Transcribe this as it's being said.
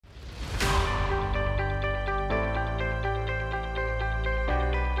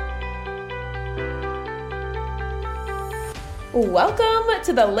Welcome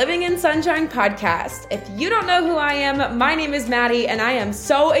to the Living in Sunshine podcast. If you don't know who I am, my name is Maddie, and I am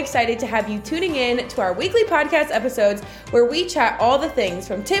so excited to have you tuning in to our weekly podcast episodes where we chat all the things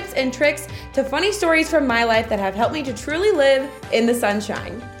from tips and tricks to funny stories from my life that have helped me to truly live in the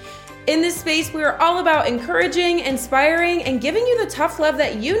sunshine. In this space, we are all about encouraging, inspiring, and giving you the tough love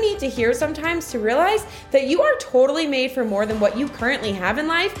that you need to hear sometimes to realize that you are totally made for more than what you currently have in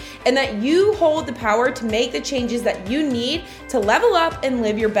life, and that you hold the power to make the changes that you need to level up and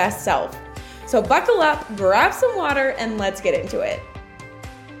live your best self. So buckle up, grab some water, and let's get into it.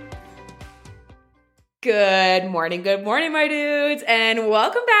 Good morning, my dudes, and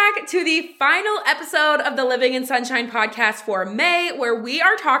welcome back to the final episode of the Living in Sunshine podcast for May, where we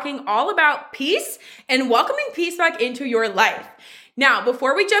are talking all about peace and welcoming peace back into your life. Now,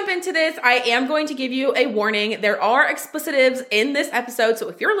 before we jump into this, I am going to give you a warning. There are explicitives in this episode, so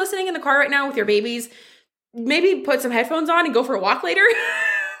if you're listening in the car right now with your babies, maybe put some headphones on and go for a walk later.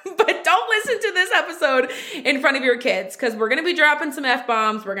 But don't listen to this episode in front of your kids because we're going to be dropping some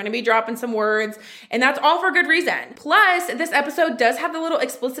F-bombs. We're going to be dropping some words, and that's all for good reason. Plus, this episode does have the little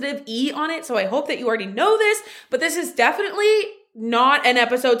explicitive E on it, so I hope that you already know this, but this is definitely not an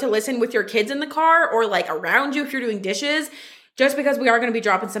episode to listen with your kids in the car or like around you if you're doing dishes, just because we are going to be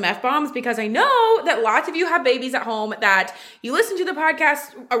dropping some F-bombs, because I know that lots of you have babies at home that you listen to the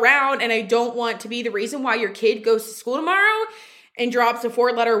podcast around, and I don't want to be the reason why your kid goes to school tomorrow and drops a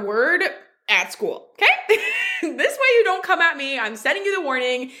 4-letter word at school, okay? This way you don't come at me. I'm setting you the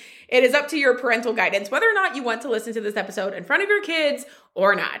warning. It is up to your parental guidance whether or not you want to listen to this episode in front of your kids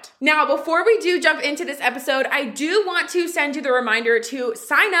or not. Now, before we do jump into this episode, I do want to send you the reminder to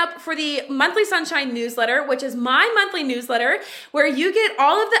sign up for the Monthly Sunshine newsletter, which is my monthly newsletter where you get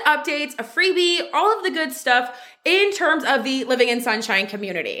all of the updates, a freebie, all of the good stuff in terms of the Living in Sunshine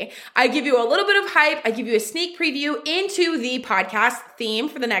community. I give you a little bit of hype. I give you a sneak preview into the podcast theme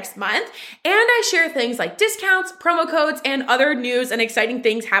for the next month. And I share things like discounts, promo codes, and other news and exciting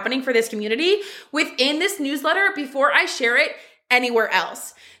things happening for this community within this newsletter before I share it anywhere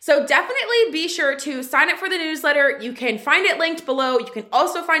else. So definitely be sure to sign up for the newsletter. You can find it linked below. You can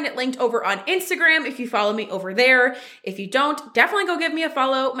also find it linked over on Instagram if you follow me over there. If you don't, definitely go give me a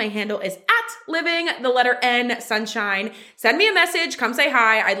follow. My handle is @living_sunshine. Send me a message. Come say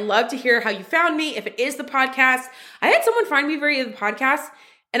hi. I'd love to hear how you found me. If it is the podcast, I had someone find me via the podcast,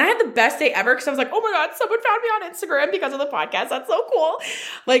 and I had the best day ever because I was like, oh my God, someone found me on Instagram because of the podcast. That's so cool.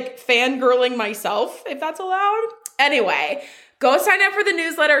 Like fangirling myself, if that's allowed. Anyway, go sign up for the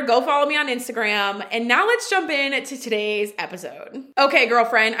newsletter. Go follow me on Instagram. And now let's jump into today's episode. Okay,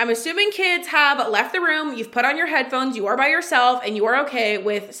 girlfriend, I'm assuming kids have left the room. You've put on your headphones. You are by yourself and you are okay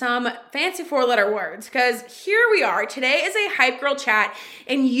with some fancy 4-letter words, because here we are. Today is a Hype Girl chat.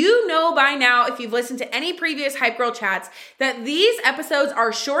 And you know by now, if you've listened to any previous Hype Girl chats, that these episodes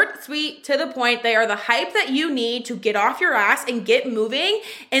are short, sweet, to the point. They are the hype that you need to get off your ass and get moving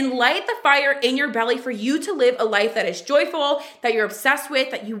and light the fire in your belly for you to live a life that is joyful, that you're obsessed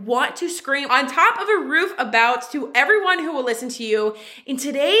with, that you want to scream on top of a roof about to everyone who will listen to you. In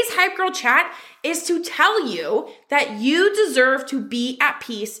today's Hype Girl chat is to tell you that you deserve to be at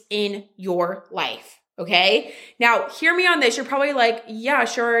peace in your life. Okay? Now, hear me on this. You're probably like, yeah,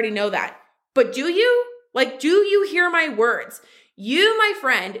 sure, I already know that. But do you? Like, do you hear my words? You, my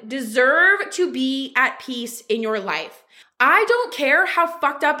friend, deserve to be at peace in your life. I don't care how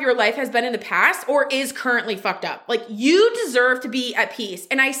fucked up your life has been in the past or is currently fucked up. Like, you deserve to be at peace.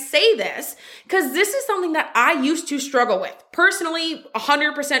 And I say this because this is something that I used to struggle with. Personally,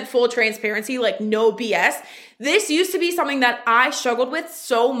 100% full transparency, like no BS. This used to be something that I struggled with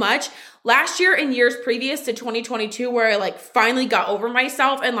so much last year and years previous to 2022, where I like finally got over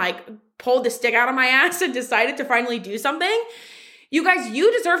myself and like pulled the stick out of my ass and decided to finally do something. You guys,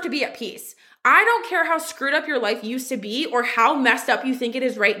 you deserve to be at peace. I don't care how screwed up your life used to be or how messed up you think it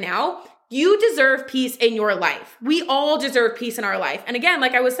is right now. You deserve peace in your life. We all deserve peace in our life. And again,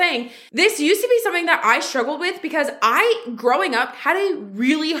 like I was saying, this used to be something that I struggled with because I, growing up, had a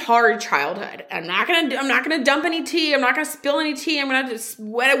really hard childhood. I'm not gonna dump any tea. I'm not gonna spill any tea. I'm gonna just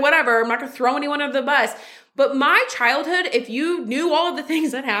whatever. I'm not gonna throw anyone under the bus. But my childhood, if you knew all of the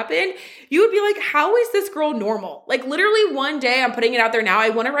things that happened, you would be like, how is this girl normal? Like literally one day, I'm putting it out there now, I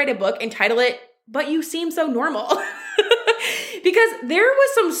want to write a book and title it, But You Seem So Normal. Because there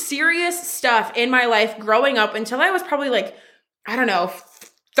was some serious stuff in my life growing up until I was probably like, I don't know,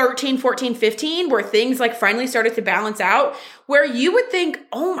 13, 14, 15, where things like finally started to balance out, where you would think,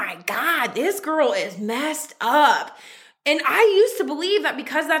 oh my God, this girl is messed up. And I used to believe that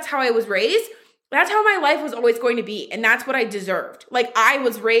because that's how I was raised, that's how my life was always going to be. And that's what I deserved. Like I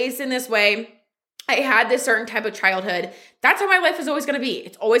was raised in this way. I had this certain type of childhood. That's how my life is always going to be.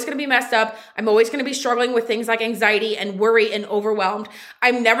 It's always going to be messed up. I'm always going to be struggling with things like anxiety and worry and overwhelmed.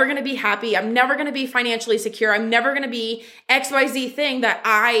 I'm never going to be happy. I'm never going to be financially secure. I'm never going to be XYZ thing that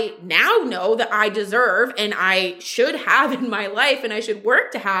I now know that I deserve and I should have in my life and I should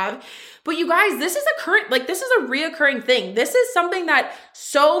work to have. But you guys, this is a reoccurring thing. This is something that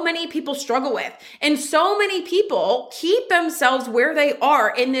so many people struggle with. And so many people keep themselves where they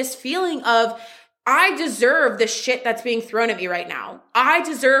are in this feeling of, I deserve the shit that's being thrown at me right now. I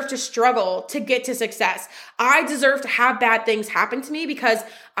deserve to struggle to get to success. I deserve to have bad things happen to me because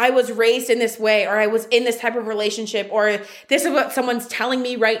I was raised in this way, or I was in this type of relationship, or this is what someone's telling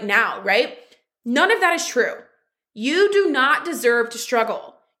me right now, right? None of that is true. You do not deserve to struggle.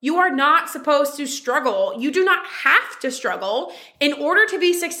 You are not supposed to struggle. You do not have to struggle in order to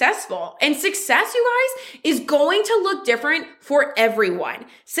be successful. And success, you guys, is going to look different for everyone.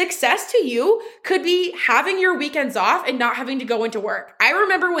 Success to you could be having your weekends off and not having to go into work. I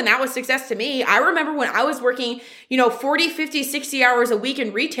remember when that was success to me. I remember when I was working, 40, 50, 60 hours a week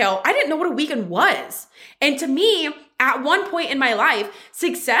in retail. I didn't know what a weekend was. And to me, at one point in my life,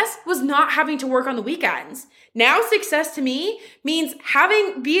 success was not having to work on the weekends. Now success to me means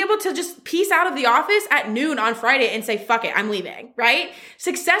be able to just peace out of the office at noon on Friday and say, fuck it, I'm leaving, right?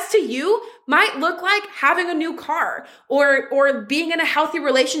 Success to you might look like having a new car or being in a healthy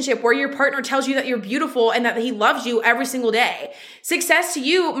relationship where your partner tells you that you're beautiful and that he loves you every single day. Success to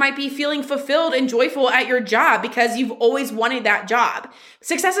you might be feeling fulfilled and joyful at your job because you've always wanted that job.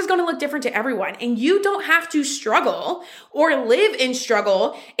 Success is going to look different to everyone, and you don't have to struggle or live in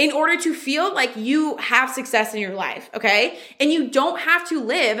struggle in order to feel like you have success in your life, okay? And you don't have to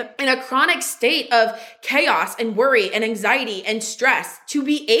live in a chronic state of chaos and worry and anxiety and stress to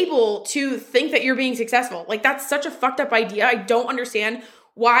be able to think that you're being successful. Like, that's such a fucked up idea. I don't understand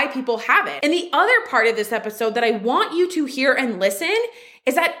why people have it. And the other part of this episode that I want you to hear and listen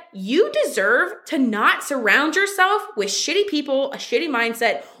is that you deserve to not surround yourself with shitty people, a shitty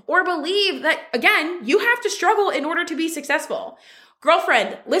mindset, or believe that, again, you have to struggle in order to be successful.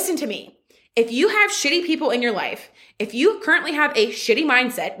 Girlfriend, listen to me. If you have shitty people in your life, if you currently have a shitty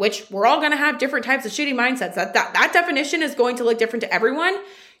mindset, which we're all going to have different types of shitty mindsets, that definition is going to look different to everyone,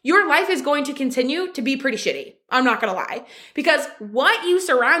 your life is going to continue to be pretty shitty. I'm not going to lie. Because what you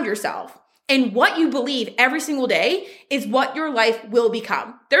surround yourself and what you believe every single day is what your life will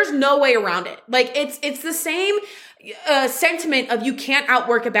become. There's no way around it. Like, it's the same sentiment of you can't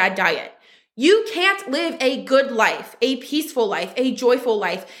outwork a bad diet. You can't live a good life, a peaceful life, a joyful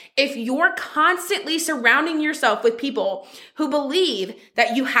life if you're constantly surrounding yourself with people who believe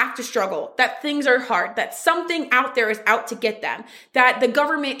that you have to struggle, that things are hard, that something out there is out to get them, that the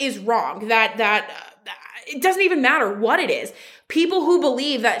government is wrong, that it doesn't even matter what it is. People who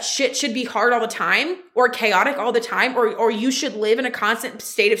believe that shit should be hard all the time or chaotic all the time, or you should live in a constant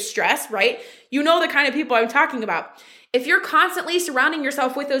state of stress, right? You know the kind of people I'm talking about. If you're constantly surrounding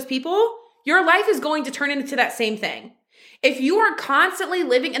yourself with those people, your life is going to turn into that same thing. If you are constantly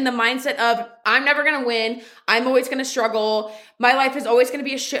living in the mindset of, I'm never going to win, I'm always going to struggle, my life is always going to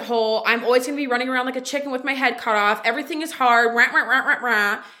be a shithole, I'm always going to be running around like a chicken with my head cut off, everything is hard, rah, rah, rah, rah,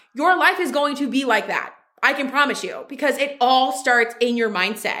 rah, your life is going to be like that. I can promise you, because it all starts in your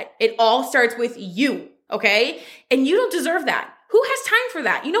mindset. It all starts with you, okay? And you don't deserve that. Who has time for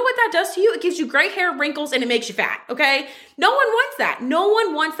that? You know what that does to you? It gives you gray hair, wrinkles, and it makes you fat, okay? No one wants that. No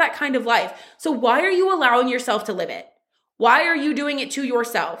one wants that kind of life. So why are you allowing yourself to live it? Why are you doing it to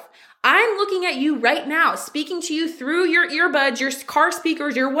yourself? I'm looking at you right now, speaking to you through your earbuds, your car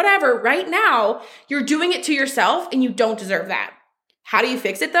speakers, your whatever. Right now, you're doing it to yourself, and you don't deserve that. How do you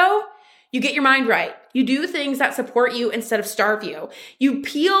fix it, though? You get your mind right. You do things that support you instead of starve you. You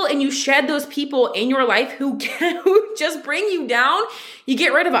peel and you shed those people in your life who just bring you down. You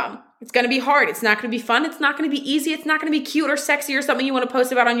get rid of them. It's going to be hard. It's not going to be fun. It's not going to be easy. It's not going to be cute or sexy or something you want to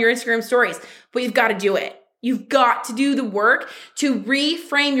post about on your Instagram stories, but you've got to do it. You've got to do the work to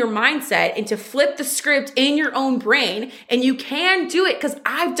reframe your mindset and to flip the script in your own brain. And you can do it because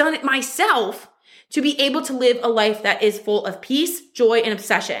I've done it myself, to be able to live a life that is full of peace, joy, and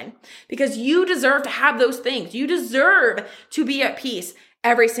obsession. Because you deserve to have those things. You deserve to be at peace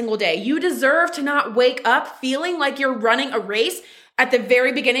every single day. You deserve to not wake up feeling like you're running a race at the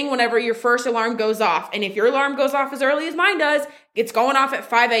very beginning whenever your first alarm goes off. And if your alarm goes off as early as mine does, it's going off at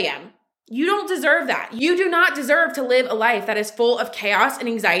 5 a.m. You don't deserve that. You do not deserve to live a life that is full of chaos and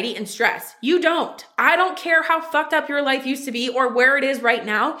anxiety and stress. You don't. I don't care how fucked up your life used to be or where it is right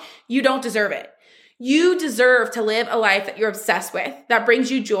now. You don't deserve it. You deserve to live a life that you're obsessed with, that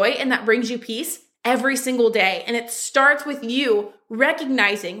brings you joy and that brings you peace every single day. And it starts with you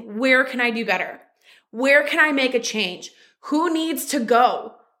recognizing, where can I do better? Where can I make a change? Who needs to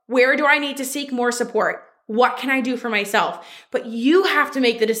go? Where do I need to seek more support? What can I do for myself? But you have to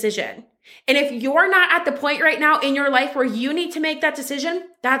make the decision. And if you're not at the point right now in your life where you need to make that decision,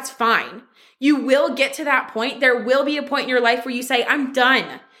 that's fine. You will get to that point. There will be a point in your life where you say, I'm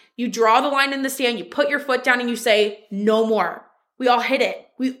done. You draw the line in the sand, you put your foot down and you say, no more. We all hit it.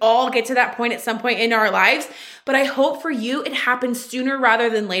 We all get to that point at some point in our lives. But I hope for you, it happens sooner rather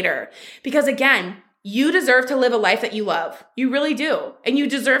than later. Because again, you deserve to live a life that you love. You really do. And you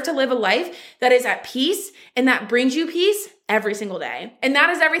deserve to live a life that is at peace and that brings you peace every single day. And that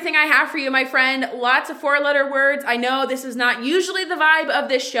is everything I have for you, my friend. Lots of 4-letter words. I know this is not usually the vibe of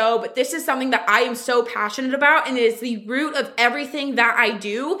this show, but this is something that I am so passionate about, and it is the root of everything that I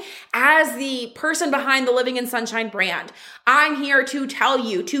do as the person behind the Living in Sunshine brand. I'm here to tell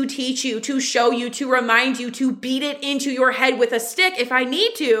you, to teach you, to show you, to remind you, to beat it into your head with a stick if I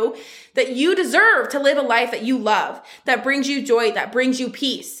need to, that you deserve to live a life that you love, that brings you joy, that brings you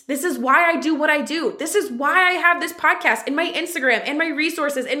peace. This is why I do what I do. This is why I have this podcast and my Instagram and my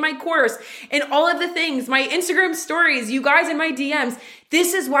resources and my course and all of the things, my Instagram stories, you guys in my DMs.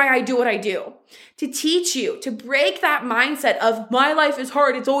 This is why I do what I do. To teach you, to break that mindset of my life is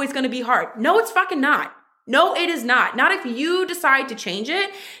hard, it's always going to be hard. No, it's fucking not. No, it is not. Not if you decide to change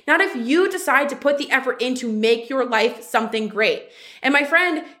it. Not if you decide to put the effort in to make your life something great. And my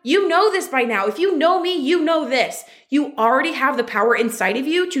friend, you know this by now. If you know me, you know this. You already have the power inside of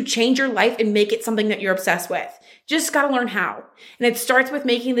you to change your life and make it something that you're obsessed with. Just got to learn how. And it starts with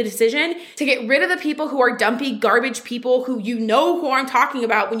making the decision to get rid of the people who are dumpy, garbage people who you know who I'm talking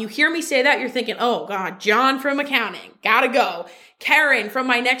about. When you hear me say that, you're thinking, oh God, John from accounting, gotta go. Karen from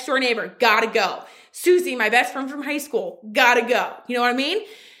my next door neighbor, gotta go. Susie, my best friend from high school, gotta go. You know what I mean?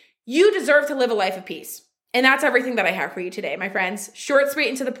 You deserve to live a life of peace. And that's everything that I have for you today, my friends. Short, sweet,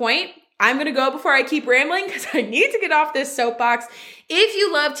 and to the point. I'm going to go before I keep rambling because I need to get off this soapbox. If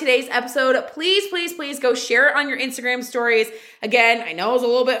you loved today's episode, please, please, please go share it on your Instagram stories. Again, I know it was a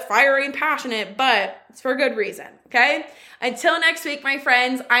little bit fiery and passionate, but it's for a good reason, okay? Until next week, my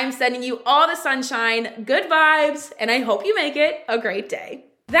friends, I'm sending you all the sunshine, good vibes, and I hope you make it a great day.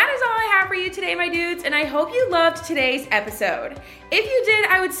 That is all I have for you today, my dudes, and I hope you loved today's episode. If you did,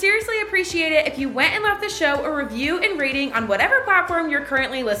 I would seriously appreciate it if you went and left the show a review and rating on whatever platform you're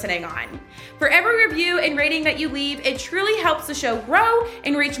currently listening on. For every review and rating that you leave, it truly helps the show grow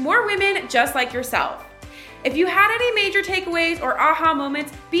and reach more women just like yourself. If you had any major takeaways or aha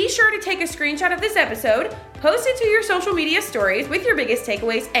moments, be sure to take a screenshot of this episode, post it to your social media stories with your biggest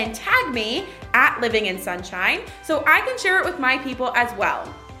takeaways, and tag me at Living in Sunshine so I can share it with my people as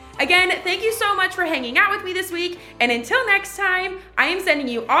well. Again, thank you so much for hanging out with me this week, and until next time, I am sending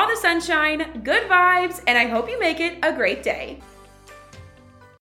you all the sunshine, good vibes, and I hope you make it a great day.